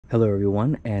Hello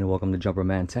everyone, and welcome to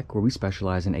Jumperman Tech, where we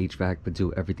specialize in HVAC but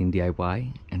do everything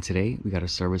DIY. And today we got a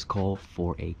service call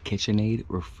for a KitchenAid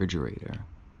refrigerator.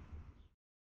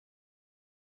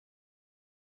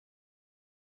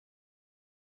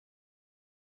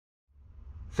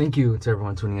 Thank you to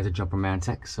everyone tuning into Jumperman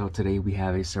Tech. So today we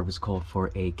have a service call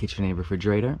for a KitchenAid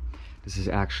refrigerator. This is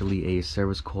actually a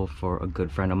service call for a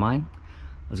good friend of mine.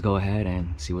 Let's go ahead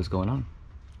and see what's going on.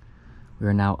 We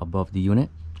are now above the unit,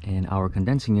 and our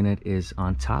condensing unit is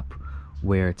on top,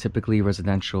 where typically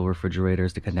residential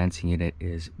refrigerators, the condensing unit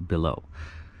is below.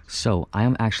 So I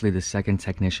am actually the second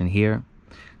technician here.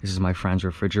 This is my friend's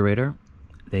refrigerator.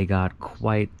 They got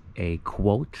quite a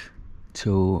quote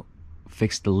to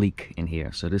fix the leak in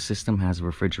here. So this system has a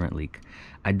refrigerant leak.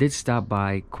 I did stop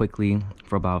by quickly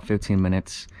for about 15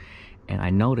 minutes, and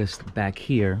I noticed back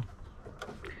here,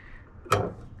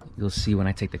 you'll see when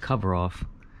I take the cover off,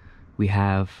 we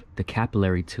have the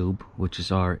capillary tube, which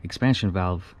is our expansion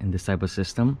valve in this type of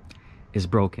system, is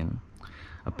broken.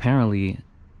 Apparently,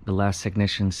 the last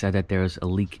technician said that there's a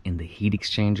leak in the heat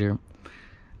exchanger.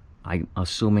 I'm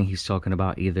assuming he's talking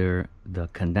about either the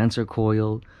condenser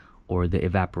coil or the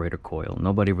evaporator coil.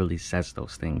 Nobody really says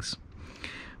those things.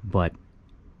 But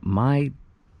my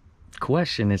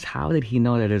question is, how did he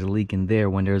know that there's a leak in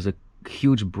there when there's a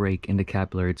huge break in the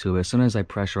capillary tube? As soon as I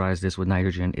pressurize this with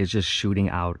nitrogen, it's just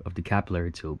shooting out of the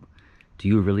capillary tube. Do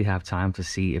you really have time to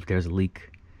see if there's a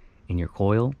leak in your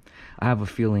coil? I have a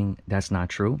feeling that's not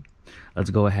true.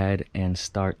 Let's go ahead and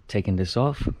start taking this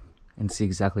off and see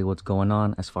exactly what's going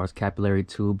on. As far as capillary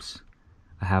tubes,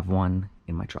 I have one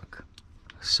in my truck.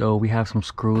 So we have some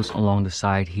screws along the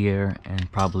side here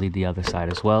and probably the other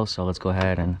side as well. So let's go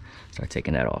ahead and start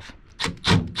taking that off.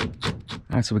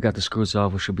 Alright, so we got the screws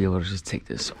off. We should be able to just take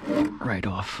this right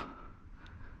off.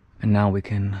 And now we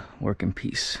can work in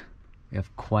peace. We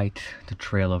have quite the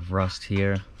trail of rust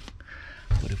here.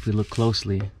 But if we look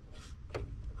closely,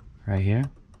 right here,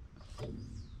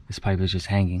 this pipe is just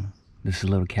hanging. This is a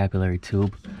little capillary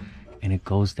tube, and it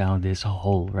goes down this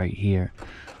hole right here.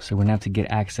 So we're gonna have to get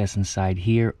access inside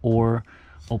here or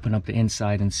open up the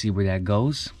inside and see where that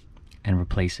goes and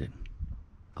replace it.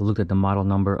 I looked at the model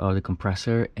number of the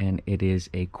compressor, and it is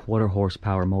a 1/4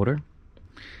 horsepower motor.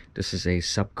 This is a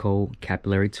Subco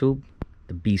capillary tube,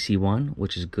 the BC1,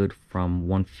 which is good from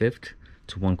 1/5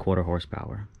 to 1/4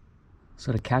 horsepower.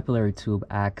 So the capillary tube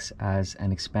acts as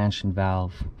an expansion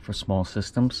valve for small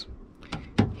systems.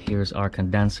 Here's our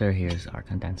condenser, here's our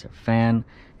condenser fan,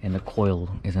 and the coil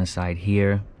is inside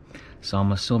here. So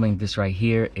I'm assuming this right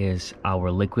here is our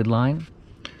liquid line.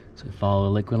 So we follow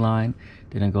the liquid line,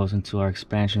 then it goes into our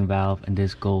expansion valve, and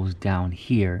this goes down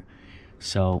here.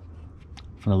 So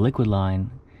from the liquid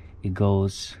line, it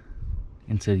goes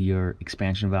into your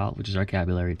expansion valve, which is our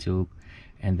capillary tube,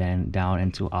 and then down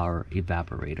into our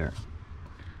evaporator,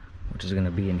 which is going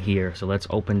to be in here. So let's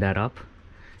open that up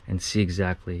and see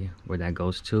exactly where that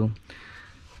goes to.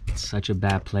 It's such a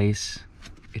bad place.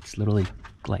 It's literally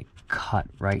like cut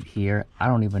right here. I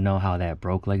don't even know how that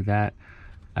broke like that.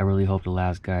 I really hope the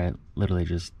last guy literally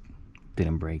just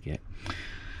didn't break it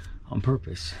on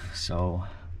purpose. So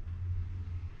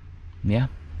yeah,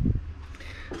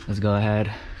 let's go ahead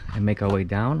and make our way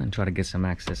down and try to get some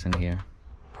access in here.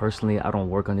 Personally, I don't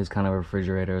work on these kind of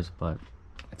refrigerators, but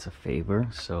it's a favor,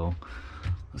 so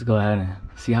let's go ahead and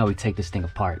see how we take this thing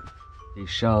apart. These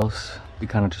shelves, we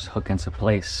kind of just hook into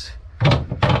place.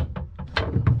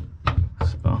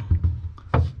 So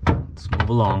let's move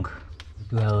along.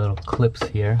 We do have little clips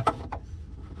here.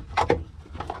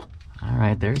 All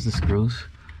right, there's the screws.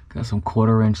 Got some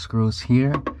 1/4 inch screws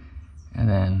here, and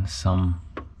then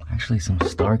actually some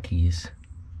star keys.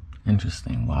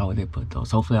 Interesting. Why would they put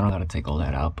those? Hopefully I don't gotta take all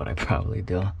that out, but I probably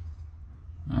do.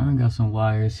 I got some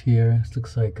wires here. This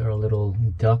looks like our little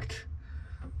duct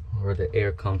where the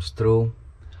air comes through.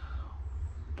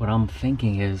 What I'm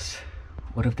thinking is,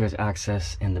 what if there's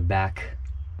access in the back?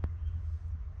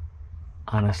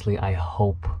 Honestly, I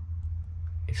hope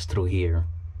it's through here,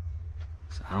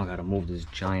 so I don't gotta move this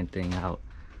giant thing out.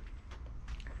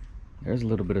 There's a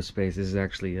little bit of space. This is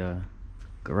actually a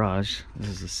garage. This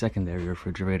is a secondary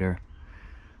refrigerator.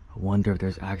 I wonder if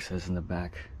there's access in the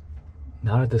back.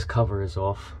 Now that this cover is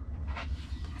off,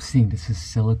 I'm seeing this is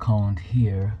siliconed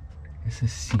here. This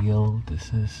is sealed.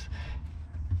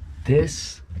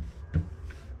 This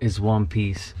is one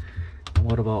piece.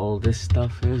 What about all this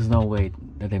stuff? There's no way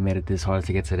that they made it this hard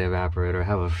to get to the evaporator. I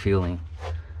have a feeling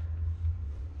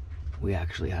we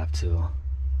actually have to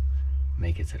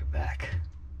make it to the back.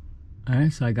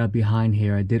 Alright, so I got behind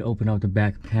here. I did open up the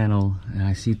back panel, and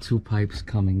I see 2 pipes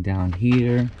coming down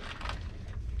here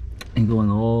and going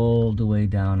all the way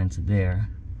down into there.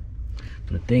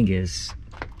 The thing is,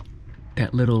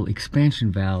 that little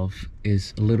expansion valve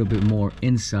is a little bit more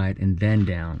inside and then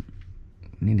down.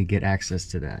 You need to get access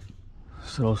to that.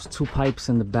 So those two pipes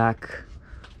in the back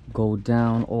go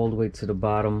down all the way to the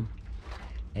bottom,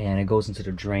 and it goes into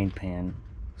the drain pan.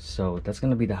 So that's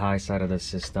going to be the high side of the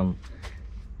system.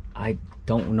 I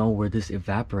don't know where this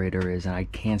evaporator is, and I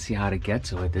can't see how to get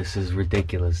to it. This is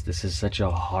ridiculous. This is such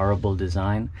a horrible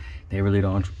design. They really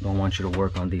don't want you to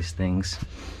work on these things.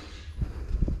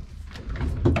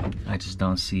 I just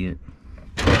don't see it.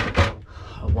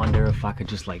 I wonder if I could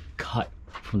just like cut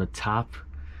from the top,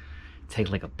 take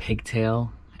like a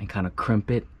pigtail and kind of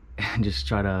crimp it and just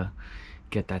try to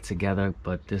get that together.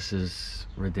 But this is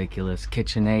ridiculous.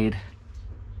 KitchenAid,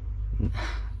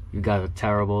 you guys are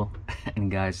terrible.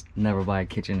 And guys, never buy a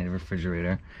KitchenAid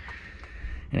refrigerator.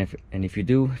 And if you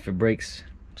do, if it breaks,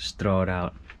 just throw it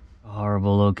out. A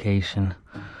horrible location.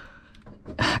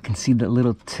 I can see the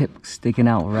little tip sticking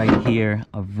out right here.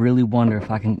 I really wonder if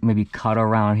I can maybe cut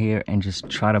around here and just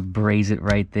try to braze it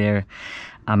right there.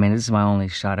 I mean, this is my only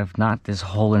shot. If not, this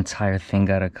whole entire thing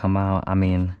gotta come out. I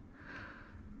mean,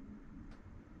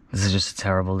 this is just a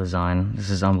terrible design. This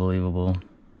is unbelievable.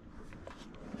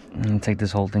 I'm gonna take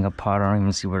this whole thing apart. I don't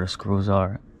even see where the screws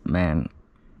are. Man,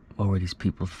 what were these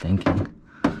people thinking?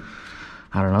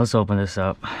 I don't know. Let's open this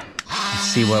up. Let's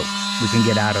see what we can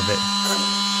get out of it.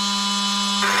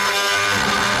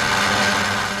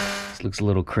 This looks a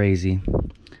little crazy.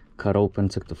 Cut open,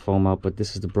 took the foam out, but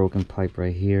this is the broken pipe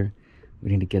right here. We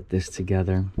need to get this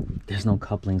together. There's no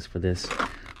couplings for this.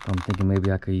 I'm thinking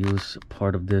maybe I could use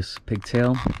part of this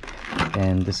pigtail.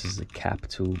 And this is the cap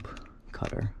tube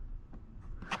cutter.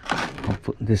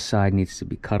 This side needs to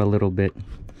be cut a little bit.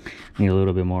 Need a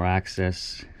little bit more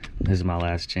access. This is my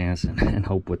last chance, and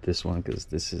hope with this one, because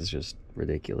this is just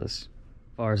ridiculous.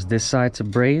 As far as this side to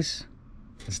braze,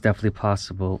 it's definitely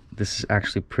possible. This is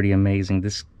actually pretty amazing.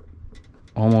 This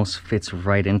almost fits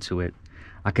right into it.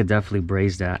 I could definitely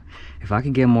braze that. If I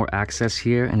could get more access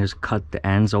here and just cut the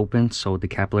ends open so the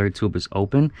capillary tube is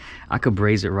open, I could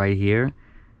braze it right here,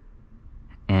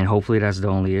 and hopefully that's the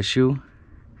only issue.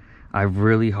 I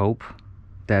really hope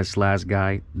that this last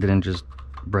guy didn't just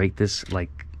break this. Like,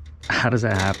 how does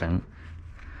that happen?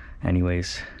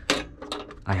 Anyways,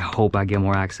 I hope I get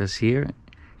more access here.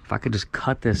 If I could just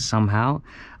cut this somehow,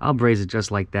 I'll braze it just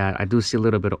like that. I do see a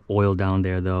little bit of oil down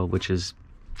there though, which is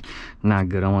not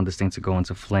good. I don't want this thing to go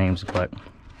into flames, but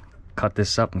cut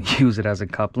this up and use it as a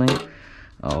coupling.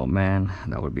 Oh man,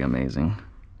 that would be amazing.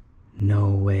 No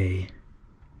way.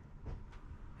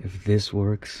 If this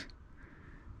works,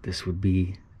 this would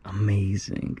be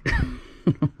amazing.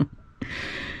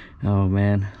 Oh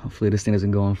man, hopefully this thing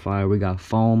doesn't go on fire. We got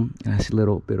foam, and I see a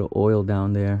little bit of oil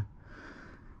down there.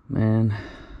 Man,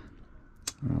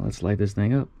 well, let's light this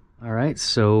thing up. All right,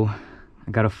 so I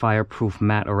got a fireproof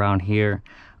mat around here.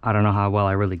 I don't know how well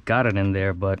I really got it in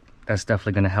there, but that's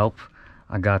definitely gonna help.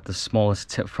 I got the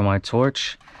smallest tip for my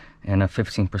torch and a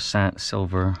 15%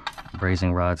 silver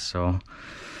brazing rod, so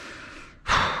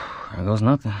there goes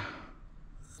nothing.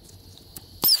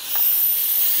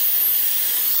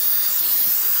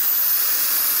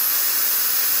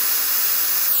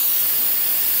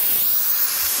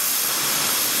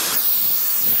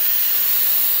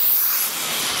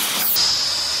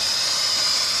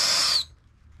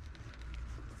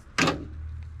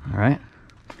 All right.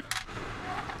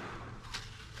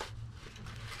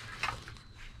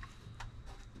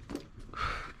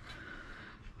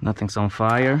 Nothing's on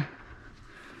fire.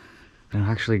 I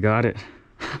actually got it.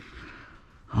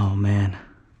 Oh man.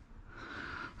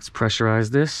 Let's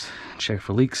pressurize this, check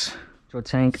for leaks. Your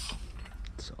tank.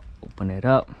 So open it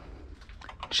up.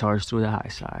 Charge through the high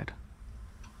side.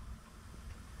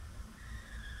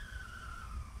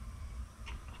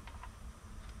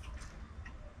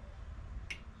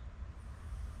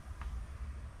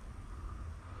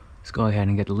 Let's go ahead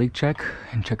and get the leak check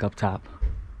and check up top.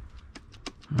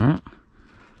 All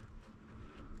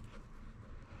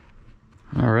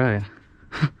right.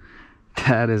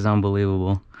 That is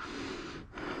unbelievable.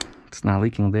 It's not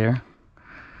leaking there.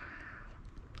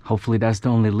 Hopefully that's the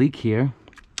only leak here,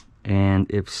 and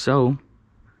if so,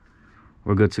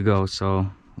 we're good to go. So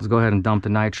let's go ahead and dump the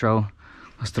nitro.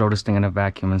 Let's throw this thing in a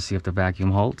vacuum and see if the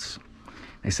vacuum holds.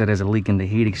 They said there's a leak in the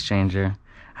heat exchanger.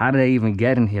 How did they even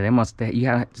get in here? You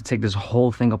have to take this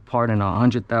whole thing apart in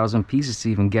 100,000 pieces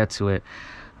to even get to it.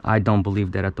 I don't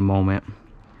believe that at the moment.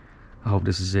 I hope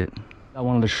this is it. Got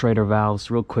one of the Schrader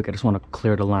valves real quick. I just want to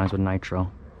clear the lines with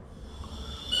nitro.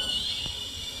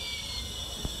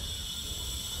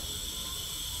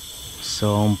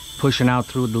 So I'm pushing out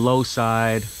through the low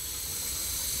side,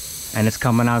 and it's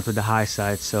coming out through the high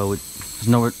side, so There's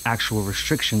no actual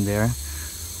restriction there.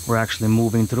 We're actually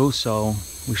moving through, so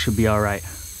we should be all right.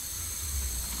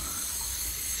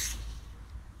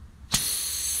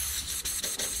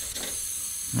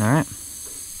 All right.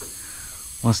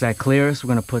 Once that clears, we're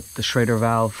gonna put the Schrader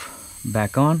valve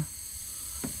back on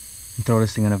and throw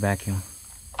this thing in a vacuum.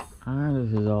 All right,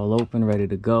 this is all open, ready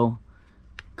to go.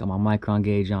 Got my micron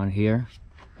gauge on here.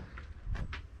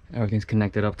 Everything's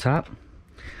connected up top.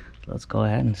 Let's go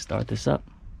ahead and start this up.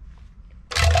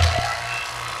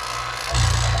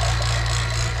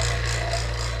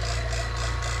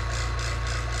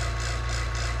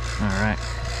 All right.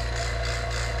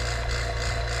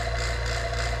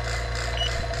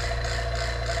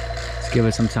 Let's give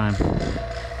it some time.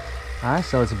 All right,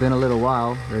 so it's been a little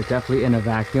while. They're definitely in a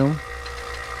vacuum.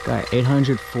 Got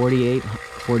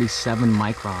 847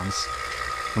 microns.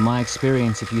 From my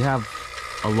experience, if you have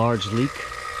a large leak,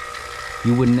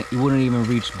 you wouldn't even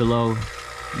reach below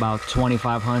about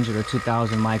 2,500 or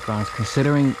 2,000 microns.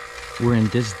 Considering we're in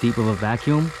this deep of a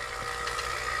vacuum,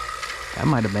 that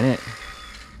might have been it.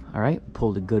 All right,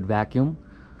 pulled a good vacuum,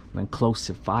 went close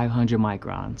to 500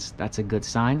 microns. That's a good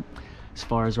sign. As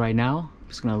far as right now, I'm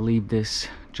just gonna leave this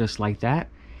just like that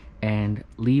and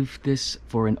leave this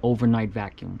for an overnight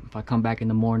vacuum. If I come back in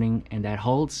the morning and that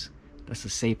holds, that's the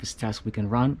safest test we can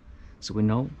run, so we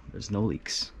know there's no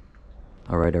leaks.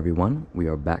 All right, everyone, we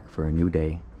are back for a new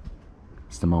day.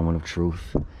 It's the moment of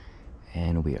truth,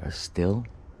 and we are still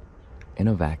in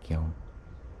a vacuum.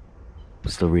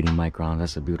 Still reading microns.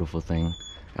 That's a beautiful thing.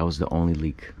 That was the only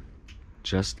leak,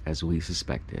 just as we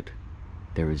suspected.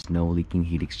 There is no leaking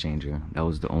heat exchanger. That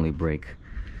was the only break.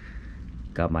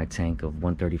 Got my tank of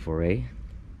 134a.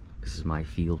 This is my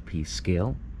Fieldpiece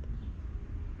scale.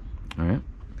 All right.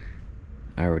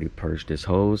 I already purged this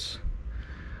hose.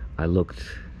 I looked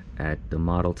at the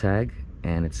model tag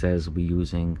and it says we're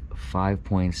using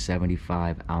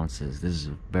 5.75 ounces. This is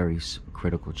a very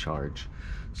critical charge.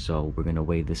 So we're gonna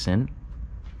weigh this in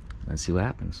and see what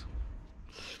happens.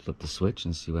 Flip the switch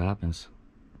and see what happens.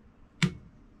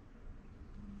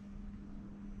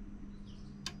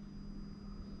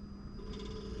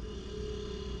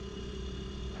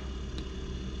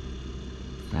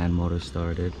 Fan motor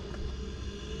started.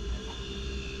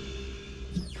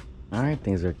 All right,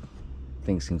 things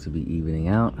seem to be evening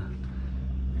out.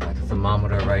 Got the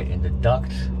thermometer right in the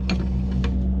duct.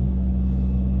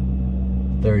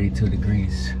 32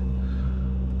 degrees.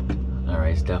 All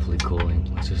right, it's definitely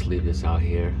cooling. Let's just leave this out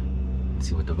here.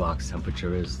 See what the box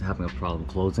temperature is. Having a problem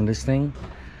closing this thing,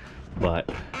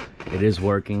 but it is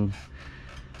working.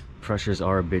 Pressures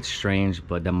are a bit strange,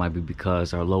 but that might be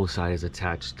because our low side is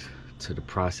attached to the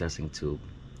processing tube.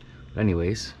 But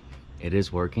anyways, it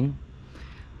is working.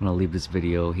 I'm gonna leave this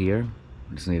video here.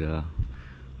 I just need to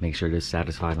make sure this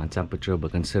satisfies my temperature,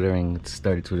 but considering it's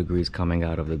 32 degrees coming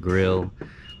out of the grill,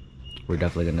 we're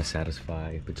definitely gonna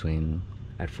satisfy between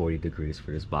at 40 degrees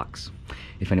for this box.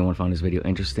 If anyone found this video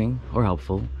interesting or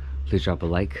helpful, please drop a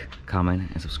like,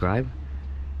 comment, and subscribe,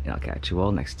 and I'll catch you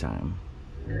all next time.